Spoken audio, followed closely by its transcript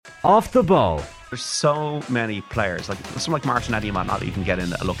Off the ball. There's so many players, like someone like Martinelli might not even get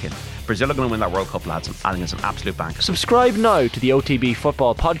in a look in. Brazil are going to win that World Cup, lads. I think it's an absolute bank. Subscribe now to the OTB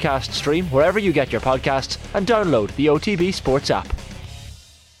Football Podcast stream wherever you get your podcasts and download the OTB Sports app.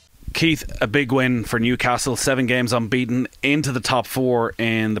 Keith, a big win for Newcastle, 7 games unbeaten, into the top 4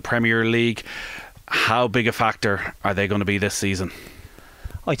 in the Premier League. How big a factor are they going to be this season?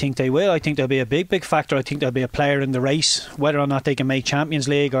 I think they will. I think they'll be a big factor. I think they'll be a player in the race, whether or not they can make Champions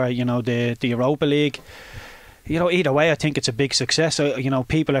League or the Europa League. Either way, I think it's a big success.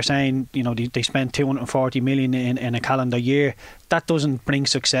 People are saying they spent 240 million in a calendar year. That doesn't bring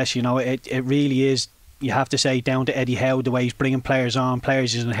success. It really is. You have to say down to Eddie Howe, the way he's bringing players on,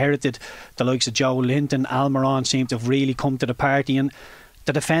 players he's inherited. The likes of Joe Linton, Almiron seem to have really come to the party, and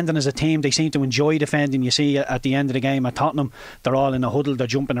the defending as a team, they seem to enjoy defending. You see at the end of the game at Tottenham, they're all in a huddle, they're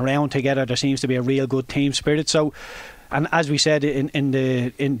jumping around together. There seems to be a real good team spirit. So, and as we said during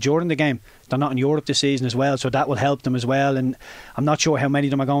the game, they're not in Europe this season as well, so that will help them as well. And I'm not sure how many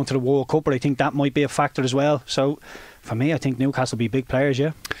of them are going to the World Cup, but I think that might be a factor as well. So for me, I think Newcastle will be big players.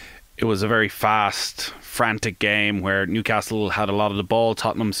 Yeah. It was a very fast, frantic game where Newcastle had a lot of the ball.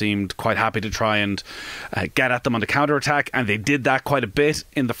 Tottenham seemed quite happy to try and get at them on the counter-attack, and they did that quite a bit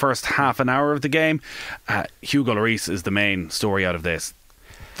in the first half an hour of the game. Hugo Lloris is the main story out of this.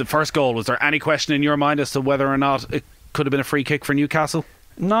 The first goal, was there any question in your mind as to whether or not it could have been a free kick for Newcastle?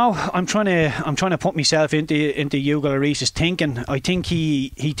 No, I'm trying to put myself into Hugo Lloris's thinking. I think he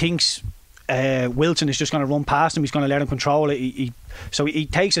thinks Wilson is just going to run past him. He's going to let him control it. So he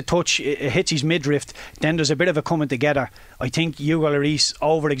takes a touch, it hits his midriff, then there's a bit of a coming together. I think Hugo Lloris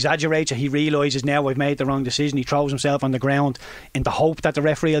over-exaggerates it. He realises now I've made the wrong decision. He throws himself on the ground in the hope that the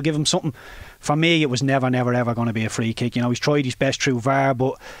referee will give him something. For me, it was never ever going to be a free kick. He's tried his best through VAR,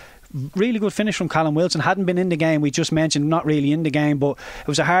 but really good finish from Callum Wilson. Hadn't been in the game, we just mentioned not really in the game, but it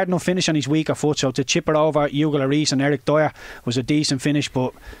was a hard enough finish on his weaker foot. So to chip it over Hugo Lloris and Eric Dyer was a decent finish,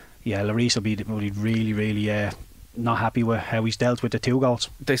 but yeah, Lloris will be really not happy with how he's dealt with the 2 goals.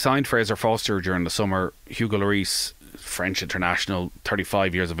 They signed Fraser Forster during the summer. Hugo Lloris, French international,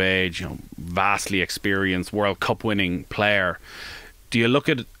 35 years of age, vastly experienced, World Cup winning player. Do you look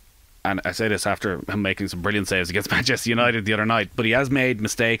at, and I say this after him making some brilliant saves against Manchester United the other night, but he has made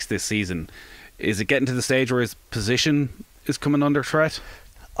mistakes this season. Is it getting to the stage where his position is coming under threat?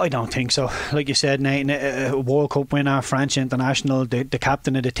 I don't think so. Like you said, Nathan, a World Cup winner, French international, the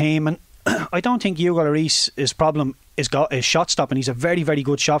captain of the team, and I don't think Hugo Lloris's problem is shot stopping. He's a very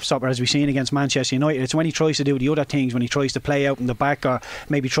good shot stopper, as we've seen against Manchester United. It's when he tries to do the other things, when he tries to play out in the back or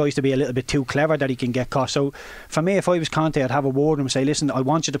maybe tries to be a little bit too clever, that he can get caught. So for me, if I was Conte, I'd have a word with him and say, listen, I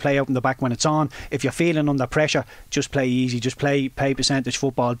want you to play out in the back when it's on. If you're feeling under pressure, just play easy, just play percentage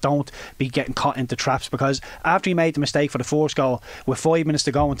football. Don't be getting caught into traps, because after he made the mistake for the first goal, with 5 minutes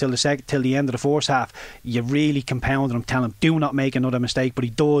to go until the end of the first half, you really compounded him, telling him do not make another mistake, but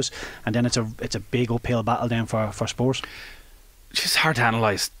he does, and then it's a big uphill battle then for Spurs. It's just hard to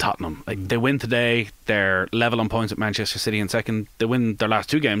analyse Tottenham. Like, they win today, they're level on points with Manchester City in second. They win their last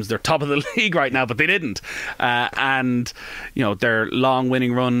 2 games, they're top of the league right now, but they didn't. And their long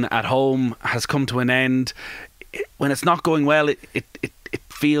winning run at home has come to an end. When it's not going well, it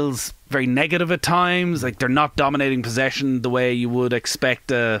feels very negative at times. Like, they're not dominating possession the way you would expect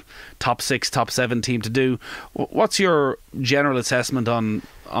a top 6, top 7 team to do. What's your general assessment on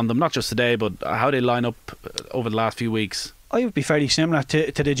them, not just today, but how they line up over the last few weeks? I would be fairly similar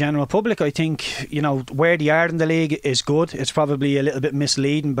to the general public. I think where they are in the league is good. It's probably a little bit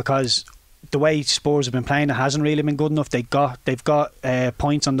misleading because the way Spurs have been playing, it hasn't really been good enough. They've got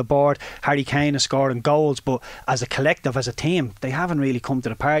points on the board. Harry Kane is scoring goals, but as a collective, as a team, they haven't really come to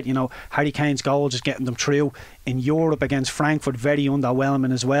the part. Harry Kane's goals is getting them through. In Europe against Frankfurt, very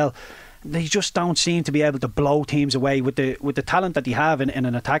underwhelming as well. They just don't seem to be able to blow teams away with the talent that they have in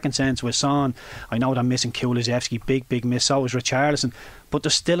an attacking sense with Son. I know they're missing Kulusevski, big miss. So is Richarlison, but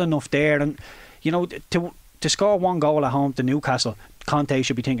there's still enough there. And to score 1 goal at home to Newcastle, Conte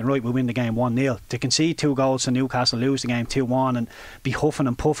should be thinking, right, we'll win the game 1-0. To concede 2 goals to Newcastle, lose the game 2-1, and be huffing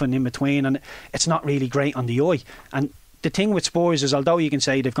and puffing in between, and it's not really great on the eye. And the thing with Spurs is, although you can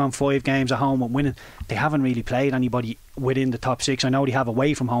say they've gone 5 games at home and winning, they haven't really played anybody within the top 6. I know they have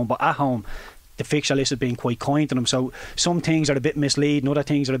away from home, but at home the fixture list has been quite kind to them. So some things are a bit misleading, other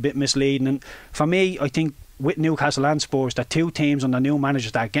things are a bit misleading. And for me, I think with Newcastle and Spurs, they're 2 teams under new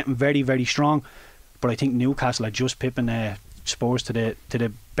managers that are getting very strong. But I think Newcastle are just pipping Spurs to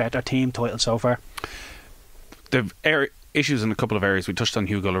the better team title so far. issues in a couple of areas. We touched on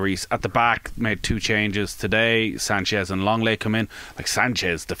Hugo Lloris at the back, made 2 changes today. Sanchez and Longley come in. Like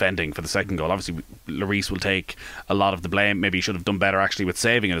Sanchez defending for the second goal. Obviously, Lloris will take a lot of the blame. Maybe he should have done better actually with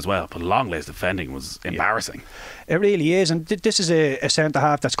saving it as well. But Longley's defending was embarrassing. It really is, and this is a centre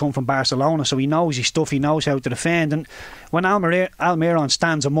half that's come from Barcelona, so he knows his stuff. He knows how to defend. And when Almiron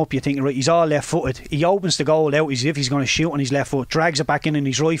stands him up, you think, right, he's all left footed. He opens the goal out as if he's going to shoot on his left foot, drags it back in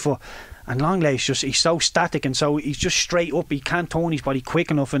his right foot. And Longley's he's so static, and so he's just straight up. He can't turn his body quick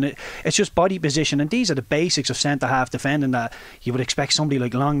enough, and it's just body position. And these are the basics of centre half defending that you would expect somebody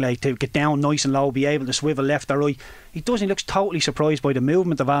like Longley to get down nice and low, be able to swivel left or right. He doesn't. He looks totally surprised by the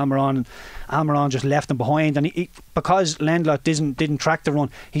movement of Almiron, and Almiron just left him behind. And because Lendl didn't track the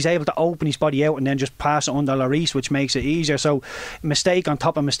run, he's able to open his body out and then just pass it under Lloris, which makes it easier. So mistake on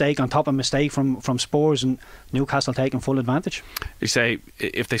top of mistake on top of mistake from Spurs, and Newcastle taking full advantage. You say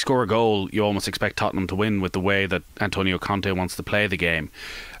if they score a goal, you almost expect Tottenham to win with the way that Antonio Conte wants to play the game.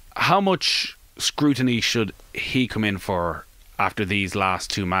 How much scrutiny should he come in for after these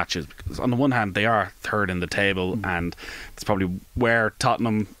last 2 matches? Because on the one hand, they are third in the table, and it's probably where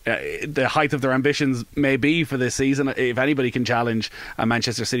Tottenham, the height of their ambitions may be for this season, if anybody can challenge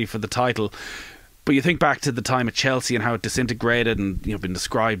Manchester City for the title. But you think back to the time at Chelsea and how it disintegrated and been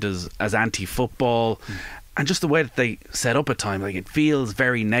described as anti-football. And just the way that they set up at times, like, it feels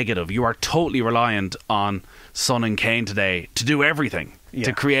very negative. You are totally reliant on Son and Kane today to do everything,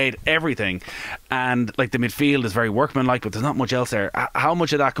 to create everything. And like the midfield is very workmanlike, but there's not much else there. How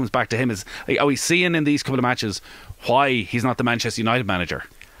much of that comes back to him? Are we seeing in these couple of matches why he's not the Manchester United manager?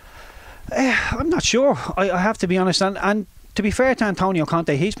 I'm not sure. I have to be honest. And to be fair to Antonio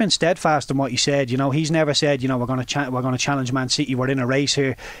Conte, he's been steadfast in what he said. He's never said, we're going to challenge Man City, we're in a race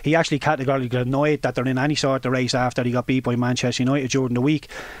here. He actually categorically got annoyed that they're in any sort of race after he got beat by Manchester United during the week.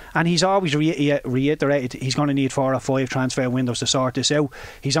 And he's always reiterated he's going to need 4 or 5 transfer windows to sort this out.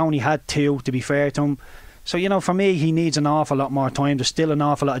 He's only had 2, to be fair to him. So, for me, he needs an awful lot more time. There's still an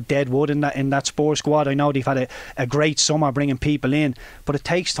awful lot of dead wood in that Spurs squad. I know they've had a great summer bringing people in, but it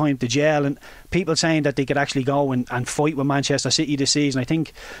takes time to gel. And people saying that they could actually go and fight with Manchester City this season, I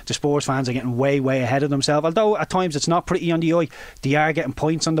think the Spurs fans are getting way, way ahead of themselves. Although at times it's not pretty on the eye, they are getting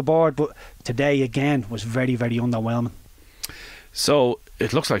points on the board. But today, again, was very, very underwhelming. So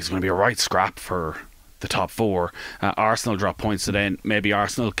it looks like it's going to be a right scrap for the top 4. Arsenal drop points today, and maybe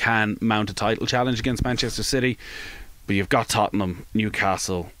Arsenal can mount a title challenge against Manchester City. But you've got Tottenham,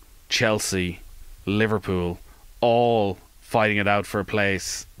 Newcastle, Chelsea, Liverpool, all fighting it out for a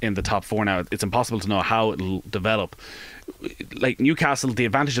place in the top 4 now. It's impossible to know how it'll develop. Like Newcastle, the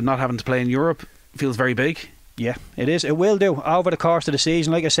advantage of not having to play in Europe feels very big. Yeah, it is. It will do over the course of the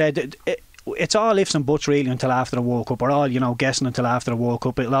season. Like I said, it's all ifs and buts really until after the World Cup. We're all guessing until after the World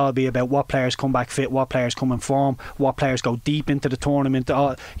Cup. It'll all be about what players come back fit, what players come in form, what players go deep into the tournament,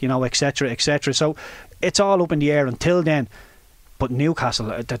 etc, etc. So it's all up in the air until then. But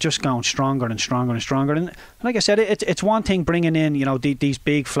Newcastle, they're just going stronger and stronger and stronger. And like I said, it's one thing bringing in these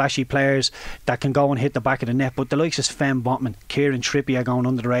big flashy players that can go and hit the back of the net, but the likes of Sven Botman, Kieran Trippier going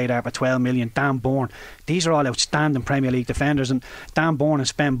under the radar for 12 million, Dan Burn, these are all outstanding Premier League defenders. And Dan Burn and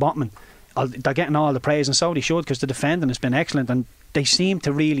Sven Botman, they're getting all the praise, and so they should, because the defending has been excellent and they seem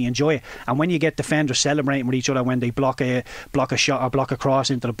to really enjoy it. And when you get defenders celebrating with each other when they block a shot or block a cross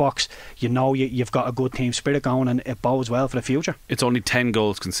into the box, you've got a good team spirit going, and it bodes well for the future. It's only 10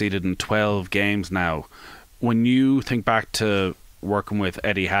 goals conceded in 12 games now. When you think back to working with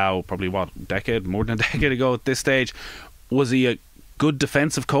Eddie Howe, probably more than a decade ago at this stage, was he a good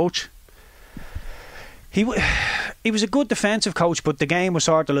defensive coach? He was a good defensive coach, but the game was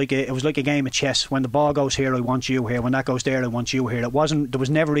sort of like it was like a game of chess. When the ball goes here, I want you here. When that goes there, I want you here. There was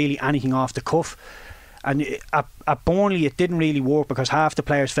never really anything off the cuff. And at Burnley, it didn't really work because half the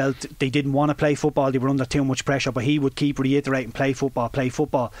players felt they didn't want to play football. They were under too much pressure, but he would keep reiterating, play football, play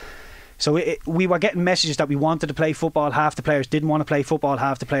football. So we were getting messages that we wanted to play football. Half the players didn't want to play football,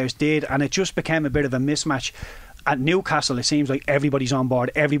 half the players did, and it just became a bit of a mismatch. At Newcastle, it seems like everybody's on board.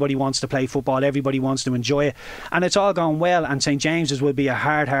 Everybody wants to play football. Everybody wants to enjoy it, and it's all going well. And St James's will be a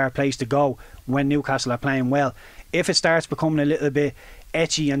hard place to go when Newcastle are playing well. If it starts becoming a little bit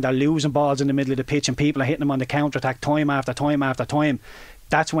etchy and they're losing balls in the middle of the pitch and people are hitting them on the counter attack time after time after time,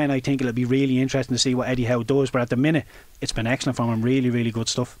 that's when I think it'll be really interesting to see what Eddie Howe does. But at the minute, it's been excellent from him. Really, really good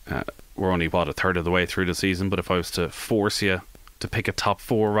stuff. We're only a third of the way through the season, but if I was to force you to pick a top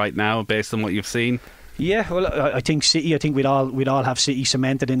 4 right now based on what you've seen, Yeah, well, I think City. I think we'd all have City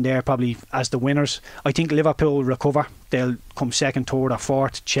cemented in there probably as the winners. I think Liverpool will recover. They'll come second, third, or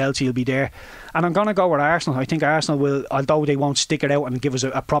fourth. Chelsea will be there, and I'm going to go with Arsenal. I think Arsenal will, although they won't stick it out and give us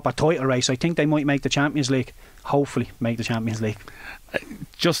a proper title race, I think they might make the Champions League. Hopefully, make the Champions League.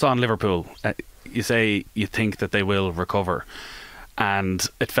 Just on Liverpool, you say you think that they will recover. And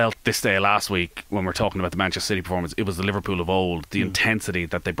it felt this day last week when we're talking about the Manchester City performance, it was the Liverpool of old, the intensity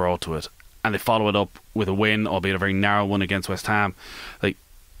that they brought to it. And they follow it up with a win, albeit a very narrow one against West Ham. Like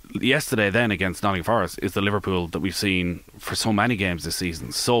yesterday then against Nottingham Forest is the Liverpool that we've seen for so many games this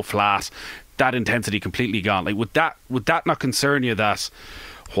season. So flat, that intensity completely gone. Like would that not concern you that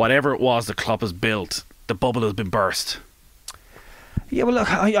whatever it was the Klopp has built, the bubble has been burst? Yeah, well,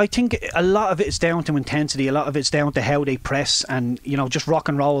 look, I think a lot of it is down to intensity. A lot of it's down to how they press and, you know, just rock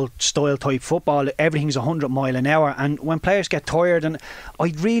and roll style type football. Everything's 100 mile an hour, and when players get tired, and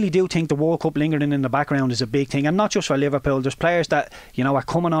I really do think the World Cup lingering in the background is a big thing, and not just for Liverpool. There's players that, you know, are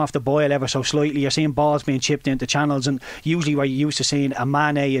coming off the boil ever so slightly. You're seeing balls being chipped into channels, and usually where you're used to seeing a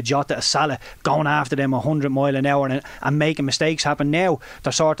Mane, a Jota, a Salah going after them 100 mile an hour and making mistakes happen. Now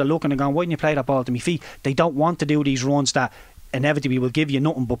they're sort of looking and going, why didn't you play that ball to me feet? They don't want to do these runs that inevitably will give you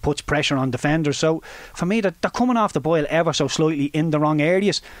nothing but puts pressure on defenders. So for me, they're coming off the boil ever so slightly in the wrong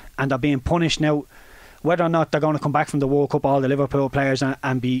areas, and they're being punished. Now, whether or not they're going to come back from the World Cup, all the Liverpool players,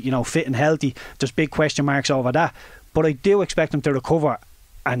 and be, you know, fit and healthy, there's big question marks over that. But I do expect them to recover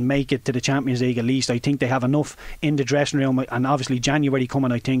and make it to the Champions League at least. I think they have enough in the dressing room, and obviously January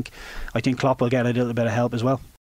coming, I think Klopp will get a little bit of help as well.